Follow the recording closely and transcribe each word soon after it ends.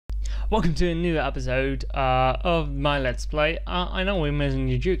Welcome to a new episode of my Let's Play. I know we're missing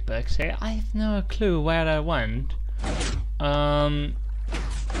the jukebox here. I have no clue where that went. I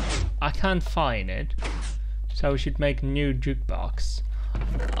can't find it. So we should make a new jukebox.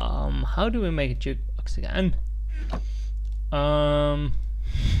 How do we make a jukebox again?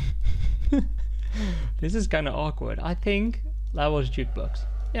 This is kind of awkward. I think that was jukebox.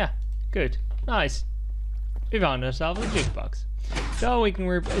 Yeah, good. Nice. We found ourselves a jukebox. So we can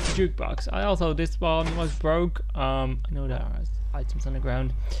it's a jukebox. This one was broke. I know there are items on the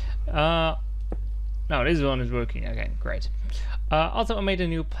ground. No, this one is working again. Great. Also, I made a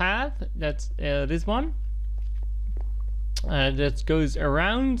new path. That's this one. That goes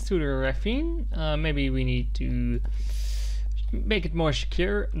around through the ravine. Maybe we need to make it more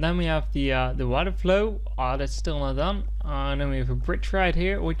secure. Then we have the water flow. That's still not done. Then we have a bridge right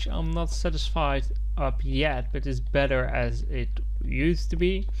here, which I'm not satisfied up yet, but is better as it used to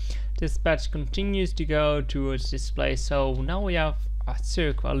be. This patch continues to go towards this place, so now we have a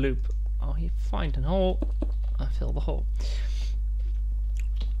circular loop. Oh, you find a hole and fill the hole.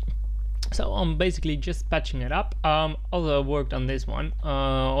 So I'm basically just patching it up. Also worked on this one.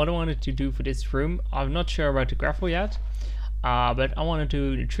 What I wanted to do for this room, I'm not sure about the gravel yet, but I wanted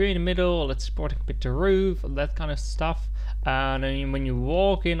to do the tree in the middle, let's support a bit the roof, that kind of stuff. And then when you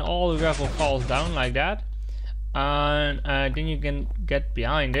walk in, all the gravel falls down like that, and then you can get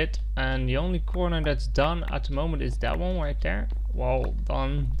behind it. And the only corner that's done at the moment is that one right there. Well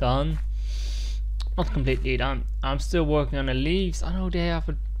done, not completely done. I'm still working on the leaves. I know they have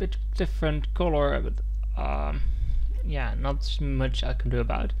a bit different color, but yeah, not much I can do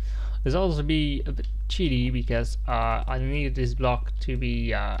about. There's also be a bit cheaty because I needed this block to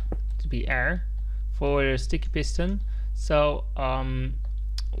be air for the sticky piston. So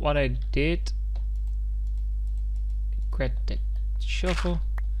what I did, grab the shovel,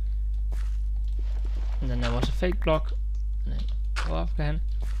 and then there was a fake block, and then go off again.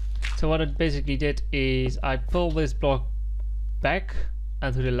 So what I basically did is I pulled this block back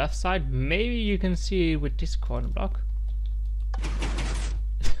and to the left side. Maybe you can see it with this corner block.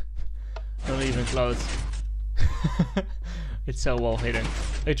 Not even close. It's so well hidden.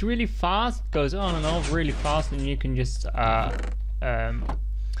 It's really fast, goes on and off really fast, and you can just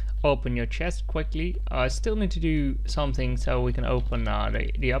open your chest quickly. I still need to do something so we can open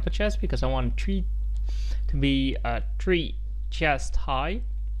the upper chest, because I want a tree to be 3 chest high.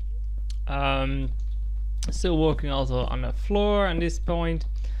 Still working also on the floor at this point.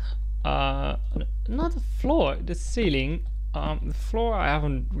 Not the floor, the ceiling. The floor I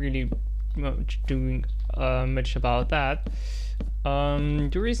haven't really doing much about that.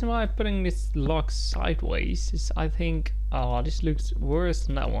 The reason why I'm putting this log sideways is I think this looks worse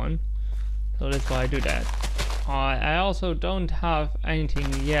than that one, so that's why I do that. I also don't have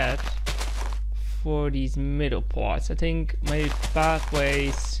anything yet for these middle parts. I think maybe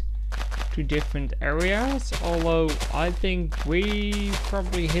pathways to different areas, although I think we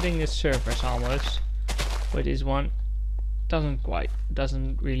probably hitting the surface almost with this one.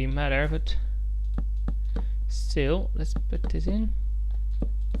 Doesn't really matter, but still, let's put this in.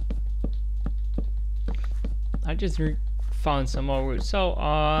 I just found some more roots. So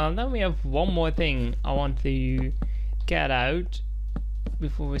then we have one more thing I want to get out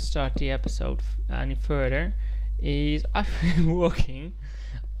before we start the episode any further. Is I've been working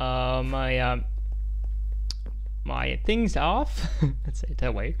my things off. Let's say it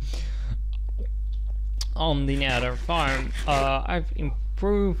that way. On the Nether farm, I've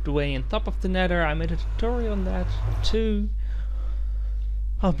improved the way on top of the Nether. I made a tutorial on that too.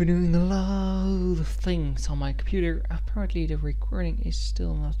 I've been doing a lot of things on my computer. Apparently the recording is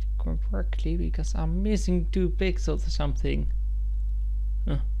still not correctly because I'm missing 2 pixels or something.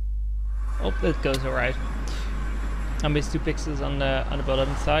 Oh, that goes alright. I missed 2 pixels on the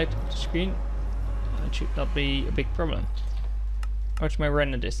bottom side of the screen. That should not be a big problem. What's my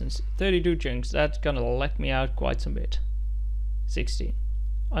render distance? 32 chunks. That's gonna let me out quite some bit. 16.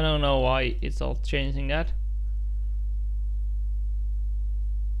 I don't know why it's all changing that.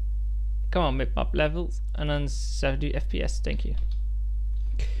 Come on, map levels, and then 70 FPS. Thank you.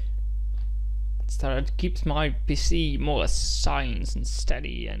 So it keeps my PC more science and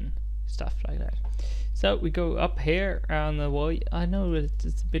steady and stuff like that. So we go up here on the wall. I know that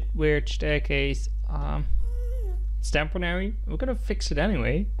it's a bit weird staircase. It's temporary. We're gonna fix it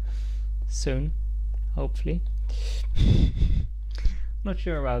anyway soon, hopefully. Not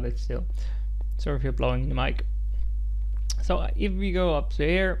sure about it still. Sorry if you're blowing the mic. So if we go up to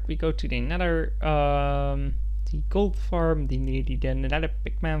here, we go to the Nether, the gold farm, the Nether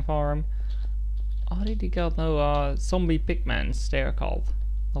pigman farm. Oh, they got no zombie pigmans, they are called.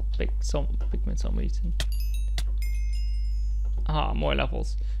 Not big, some pigment, some reason. Ah, more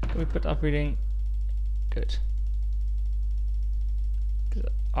levels. Can we put everything? Good.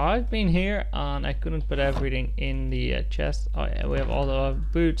 I've been here and I couldn't put everything in the chest. Oh yeah, we have all the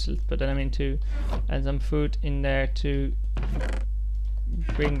boots. Let's put them into, and some food in there to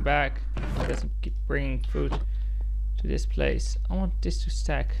bring back. I guess keep bringing food to this place. I want this to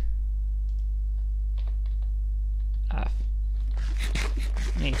stack.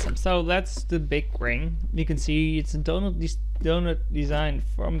 Need some. So that's the big ring. You can see it's a donut design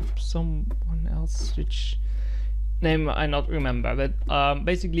from someone else, which name I not remember, but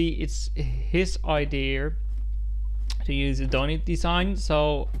basically it's his idea to use a donut design.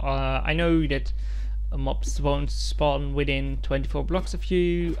 So I know that mobs won't spawn within 24 blocks of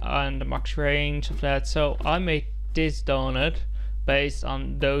you and the max range of that, so I made this donut based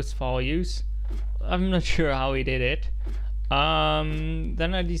on those values. I'm not sure how he did it.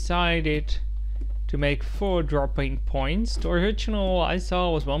 Then I decided to make 4 dropping points. The original I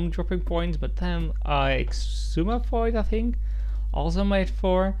saw was 1 dropping point, but then Exumavoid, I think, also made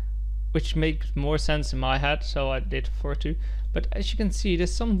 4, which makes more sense in my head, so I did 4 too. But as you can see,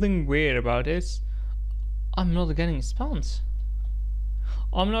 there's something weird about this. I'm not getting spawns.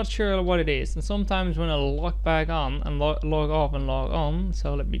 I'm not sure what it is, and sometimes when I log back on and log off and log on,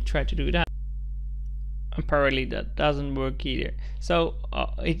 so let me try to do that. Apparently that doesn't work either. So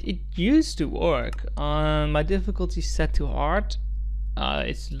it used to work. My difficulty set to hard.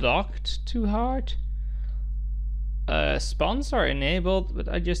 It's locked to hard. Spawns are enabled, but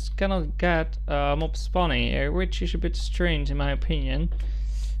I just cannot get mob spawning here, which is a bit strange in my opinion.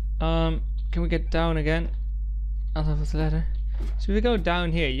 Can we get down again? Out of the ladder. So if we go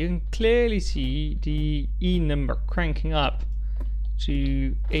down here, you can clearly see the E number cranking up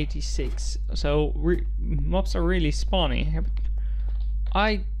to 86. So mobs are really spawning.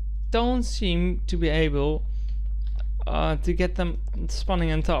 I don't seem to be able to get them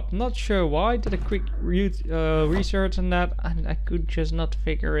spawning on top. Not sure why. Did a quick research on that and I could just not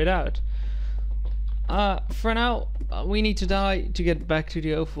figure it out. For now, we need to die to get back to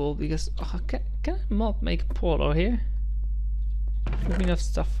the overworld because can I not make a portal here? Do we have enough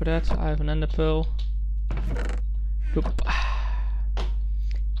stuff for that? I have an ender pearl. Oop.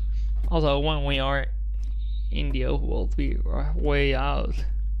 Also, when we are in the overworld, we are way out.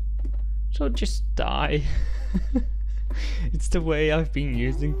 So just die. It's the way I've been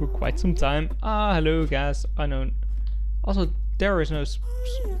using for quite some time. Hello guys. I know. Also, there is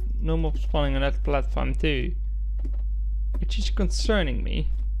no mob spawning on that platform too, which is concerning me.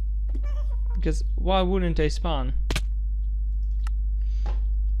 Because why wouldn't they spawn?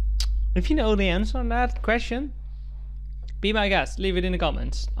 If you know the answer on that question, be my guest, leave it in the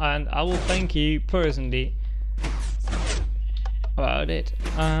comments, and I will thank you personally about it.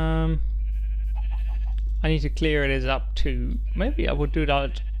 I need to clear this up too. Maybe I would do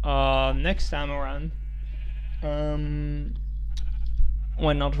that next time around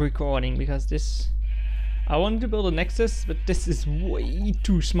when not recording, because this I wanted to build a Nexus, but this is way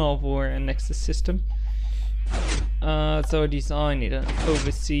too small for a Nexus system. So I designed it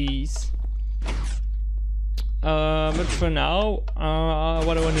overseas. But for now,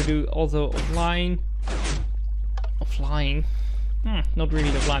 what I want to do also offline, not really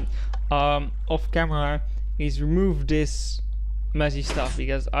offline, off camera, is remove this messy stuff,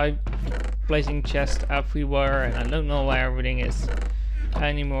 because I'm placing chests everywhere and I don't know where everything is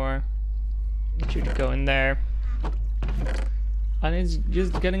anymore. It should go in there, and it's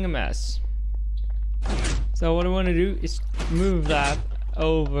just getting a mess. So what I want to do is move that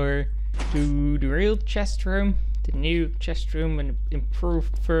over to the real chest room, the new chest room, an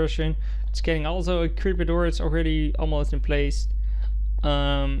improved version. It's getting also a creeper door. It's already almost in place,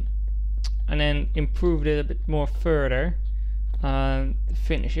 and then improved it a bit more further and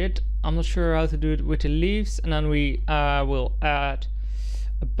finish it. I'm not sure how to do it with the leaves, and then we will add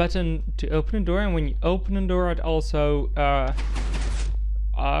a button to open the door, and when you open the door, it also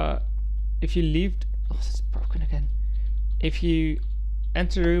if you leave, oh, it's broken again. If you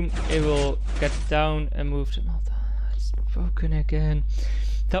enter the room, it will get down and move to, oh, it's broken again.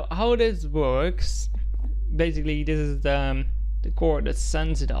 So how this works, basically this is the core that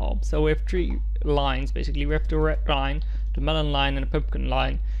sends it all. So we have 3 lines basically. We have the red line, the melon line, and the pumpkin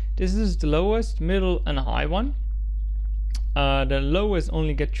line. This is the lowest, middle, and high one. The lowest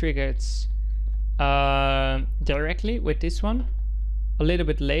only get triggered directly with this one, a little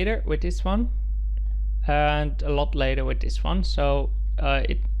bit later with this one, and a lot later with this one. So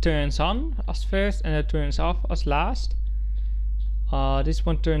it turns on as first and it turns off as last. This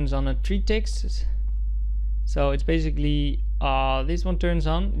one turns on at 3 ticks, so it's basically this one turns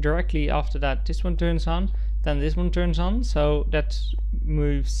on. Directly after that, this one turns on. Then this one turns on. So that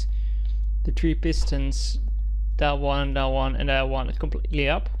moves the 3 pistons, that one, and that one completely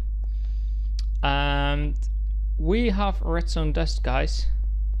up. And we have redstone dust, guys.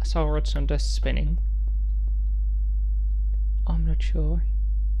 I saw redstone dust spinning. I'm not sure.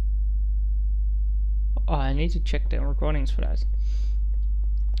 Oh, I need to check the recordings for that.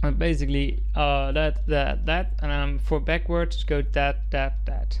 And basically, that, and for backwards go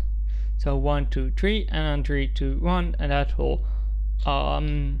that. So 1, 2, 3, and then 3, 2, 1, and that will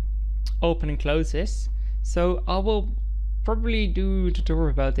open and close this. So I will probably do a tutorial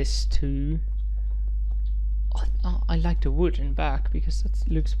about this too. I like the wood in back because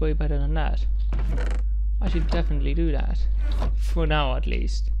that looks way better than that. I should definitely do that, for now at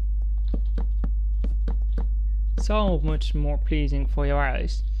least. So much more pleasing for your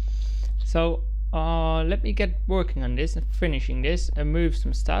eyes. So let me get working on this and finishing this and move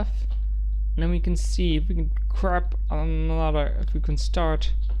some stuff, and then we can see if we can if we can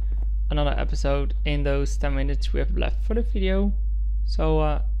start another episode in those 10 minutes we have left for the video.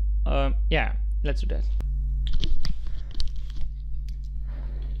 So yeah, let's do that.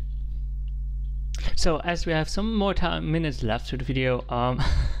 So as we have some more minutes left to the video,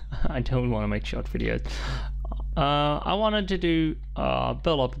 I don't want to make short videos. I wanted to do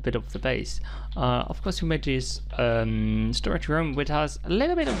build up a bit of the base. Of course, we made this storage room which has a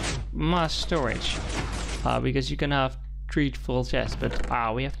little bit of mass storage, because you can have 3 full chests, but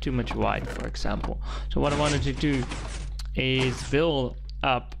we have too much wide, for example. So what I wanted to do is build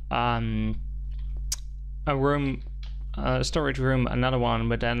up a room, storage room, another one,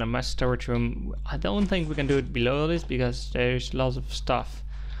 but then a mass storage room. I don't think we can do it below this because there's lots of stuff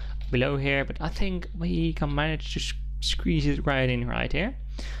below here, but I think we can manage to squeeze it right in right here.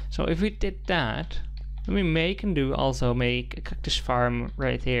 So if we did that, we make a cactus farm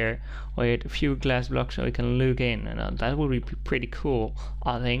right here with a few glass blocks so we can look in, and that would be pretty cool,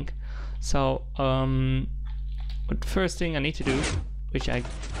 I think. So but the first thing I need to do, which I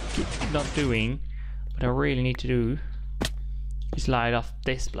keep not doing, but I really need to do, is light off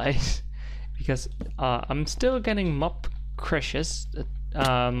this place because I'm still getting mob crashes,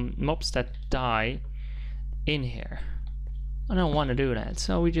 mobs that die in here. I don't want to do that,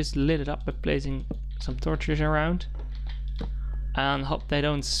 so we just lit it up by placing some torches around and hope they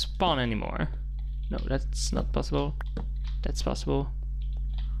don't spawn anymore. No, that's not possible. That's possible.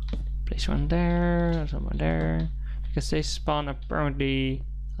 Place one there, someone there, because they spawn apparently,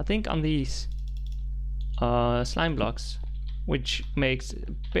 I think, on these slime blocks, which makes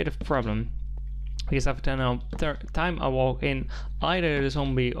a bit of problem. Because after time I walk in, either the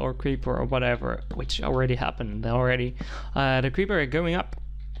zombie or creeper or whatever, which already happened already, the creeper going up,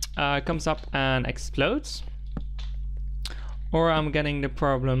 comes up and explodes, or I'm getting the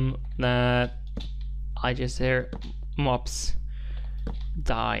problem that I just hear mobs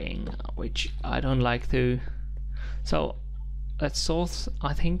dying, which I don't like to. So that's solved,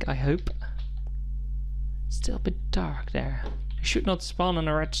 I think, I hope. Still a bit dark there. It should not spawn on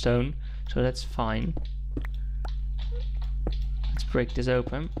a redstone, so that's fine. Let's break this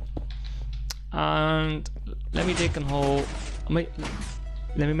open. And let me dig a hole. Let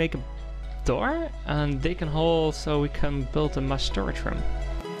me make a door and dig a hole so we can build a mass storage room.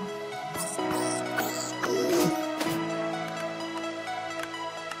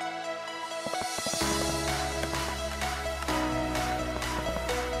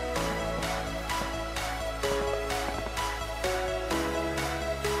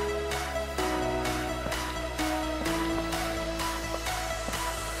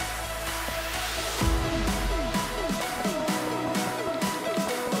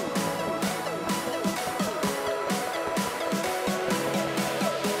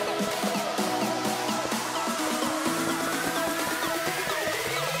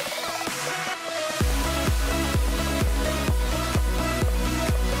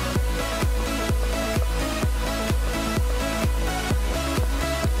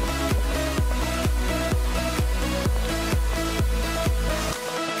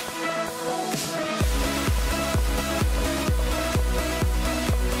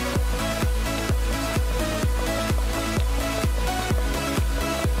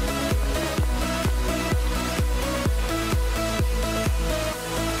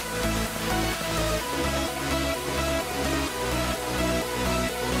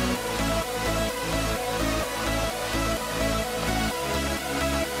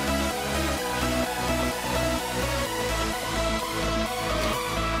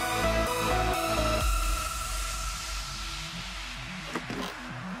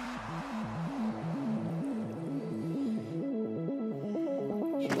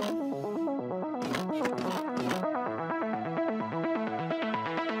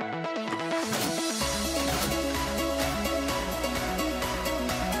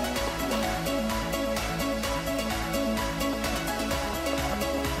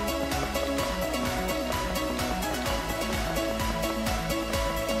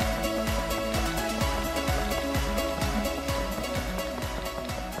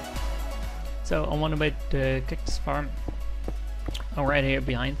 So I want to make the cactus farm right here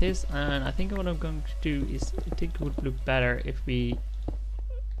behind this, and I think what I'm going to do is, I think it would look better if we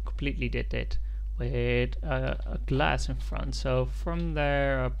completely did it with a glass in front. So from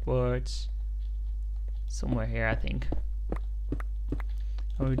there upwards, somewhere here I think.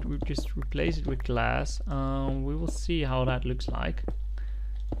 I would just replace it with glass. We will see how that looks like.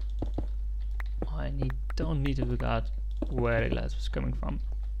 Don't need to look at where the glass was coming from.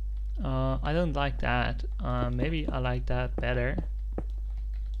 I don't like that. Maybe I like that better.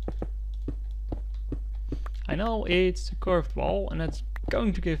 I know it's a curved wall and that's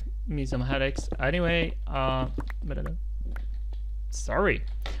going to give me some headaches anyway, but I don't. Sorry,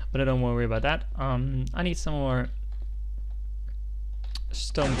 but I don't worry about that. I need some more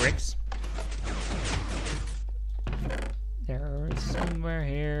stone bricks. They're somewhere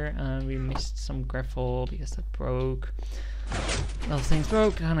here, and we missed some gravel because that broke. Those things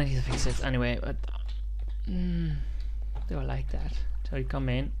broke, and I need to fix it anyway. But they were like that. So you come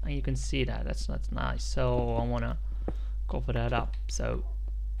in and you can see that. That's nice. So I wanna cover that up. So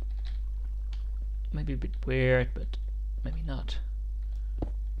maybe a bit weird, but maybe not.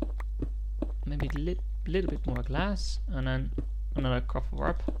 Maybe a little bit more glass, and then another cover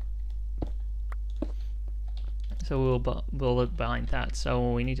up. So we'll build it behind that.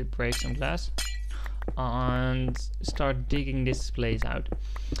 So we need to break some glass and start digging this place out.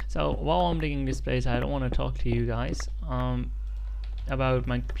 So while I'm digging this place out, I want to talk to you guys about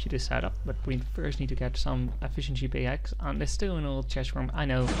my computer setup, but we first need to get some efficiency pickaxe, and there's still an old chest room. I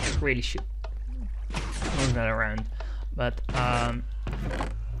know, really should move that around, but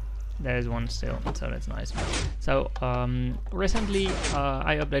there's one still, so that's nice. So recently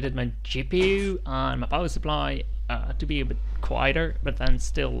I updated my GPU and my power supply to be a bit quieter, but then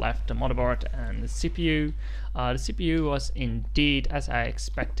still left the motherboard and the CPU. The CPU was indeed, as I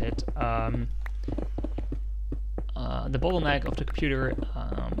expected, the bottleneck of the computer,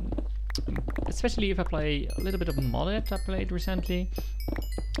 especially if I play a little bit of modded. I played recently,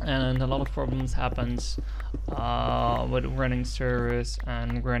 and a lot of problems happens with running servers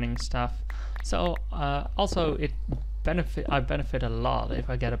and running stuff. So also I benefit a lot if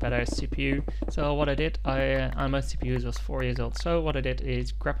I get a better CPU. So what I did, and my CPU was 4 years old. So what I did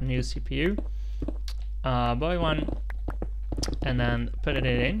is grab a new CPU, buy one, and then put it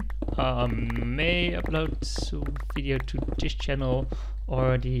in. May upload a video to this channel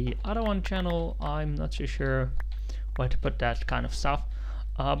or the other one channel. I'm not so sure where to put that kind of stuff,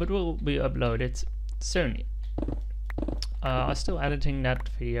 but will be uploaded soon. I'm still editing that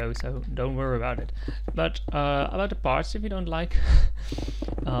video, so don't worry about it. But about the parts, if you don't like,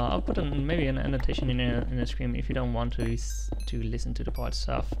 I'll put maybe an annotation in the screen if you don't want to listen to the part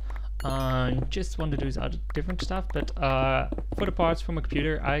stuff. Just want to do other different stuff. But for the parts for my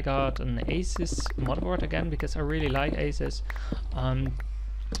computer, I got an Asus motherboard again because I really like Asus. And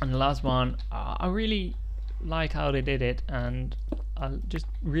the last one, I really like how they did it, and I just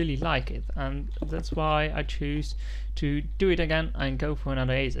really like it, and that's why I choose to do it again and go for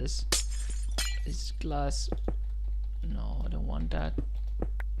another Asus. This glass, no, I don't want that.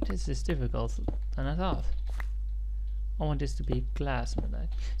 This is difficult than I thought. I want this to be glass.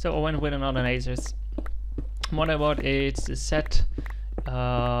 So I went with another Asus. What I bought is the set.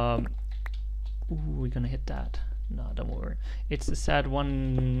 Ooh, we're gonna hit that. No, don't worry. It's the set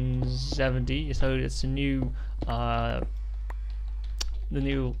 170. So it's a new. The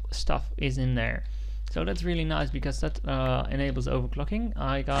new stuff is in there, so that's really nice because that enables overclocking.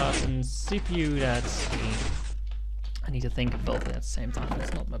 I got a CPU that's, I need to think about it at the same time.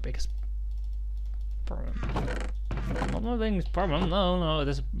 That's not my biggest problem. Not my biggest problem. No,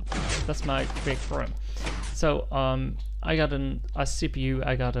 that's my big problem. So I got a CPU.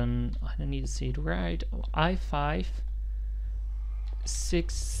 I need to see it right. i5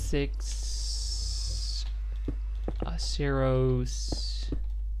 66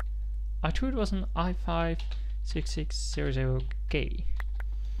 I thought it was an i5 6600K.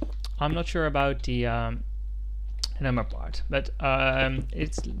 I'm not sure about the number part, but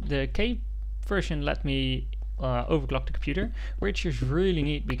it's the K version let me overclock the computer, which is really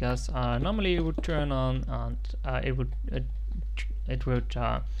neat because normally it would turn on and it would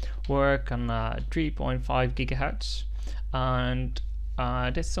work on 3.5 gigahertz, and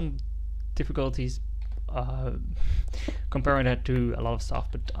there's some difficulties comparing that to a lot of stuff,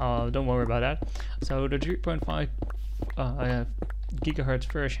 but don't worry about that. So the 3.5 gigahertz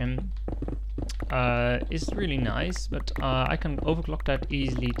version is really nice, but I can overclock that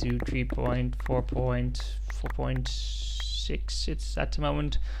easily to 3.4.6 it's at the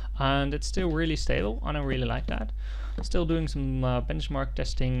moment, and it's still really stable, and I really like that. Still doing some benchmark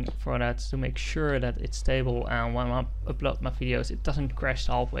testing for that to make sure that it's stable, and when I upload my videos it doesn't crash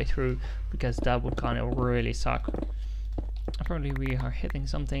halfway through, because that would kind of really suck. Apparently we are hitting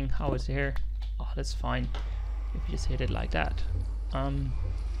something. How is it here? Oh, that's fine if you just hit it like that.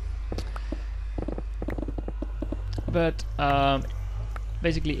 But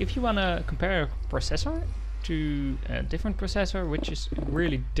basically, if you want to compare a processor to a different processor, which is a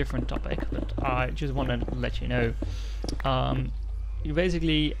really different topic, but I just want to let you know, you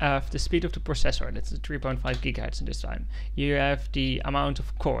basically have the speed of the processor, that's 3.5 gigahertz this time. You have the amount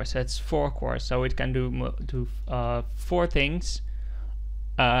of cores, that's 4 cores, so it can do 4 things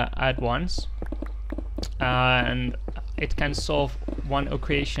at once, and it can solve one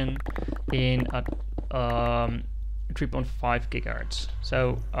equation in a 3.5 gigahertz.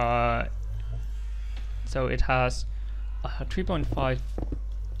 So it has 3.5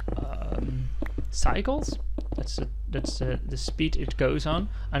 cycles. That's the speed it goes on,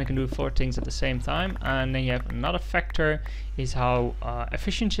 and it can do 4 things at the same time. And then you have another factor, is how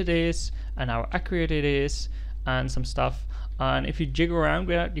efficient it is and how accurate it is, and some stuff. And if you jiggle around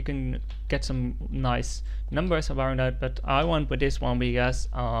with that, you can get some nice numbers around that. But I went with this one because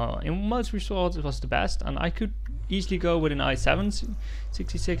in most results it was the best, and I could easily go with an i7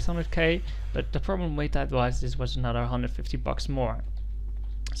 6600K, but the problem with that was this was another $150 more.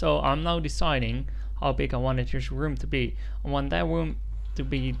 So I'm now deciding how big I wanted this room to be. I want that room to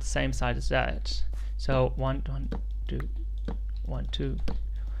be the same size as that. So 1, 2, 1, 2,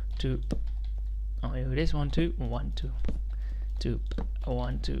 2. Oh, it is 1, 2, 1, 2, 2,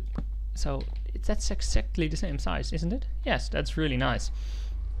 1, 2. So that's exactly the same size, isn't it? Yes, that's really nice.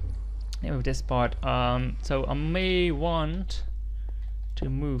 And with this part, so I may want to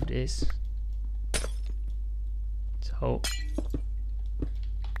move this. So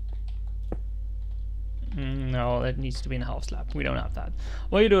no, that needs to be in a half slab. We don't have that.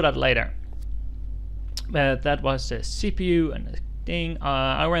 Well, you do that later. But that was the CPU and the thing.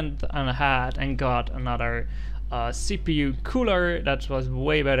 I went ahead and got another CPU cooler that was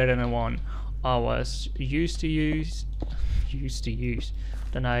way better than the one I was used to use.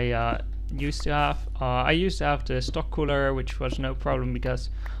 Than I used to have. I used to have the stock cooler, which was no problem because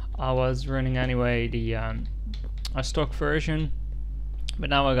I was running anyway the a stock version. But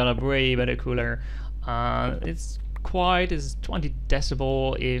now I got a way better cooler. It's 20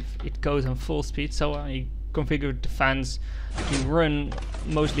 decibel if it goes on full speed, so I configured the fans to run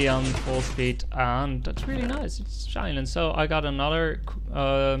mostly on full speed, and that's really nice. It's silent. So I got another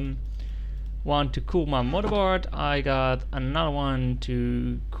one to cool my motherboard. I got another one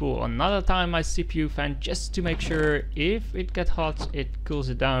to cool another time my CPU fan, just to make sure if it gets hot it cools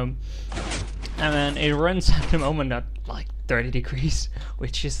it down. And then it runs at the moment at like 30 degrees,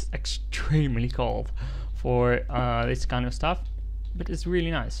 which is extremely cold for this kind of stuff, but it's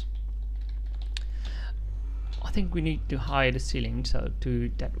really nice. I think we need to hide the ceiling, so do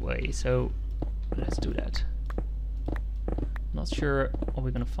that way, so let's do that. Not sure what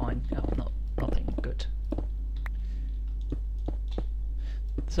we're gonna find. No, nothing good.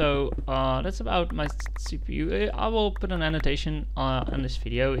 So that's about my CPU. I will put an annotation on this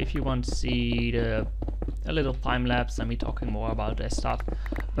video if you want to see a little time lapse and me talking more about this stuff.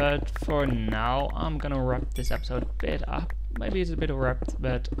 But for now, I'm gonna wrap this episode a bit up. Maybe it's a bit wrapped,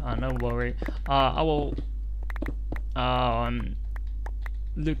 but no worry. I will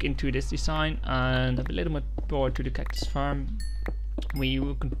look into this design and a little bit more to the cactus farm. We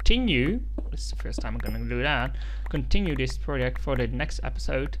will continue. This is the first time I'm gonna do that. Continue this project for the next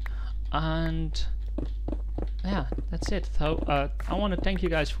episode, and yeah, that's it. So I want to thank you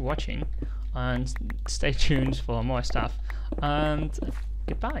guys for watching, and stay tuned for more stuff. And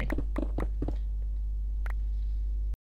goodbye.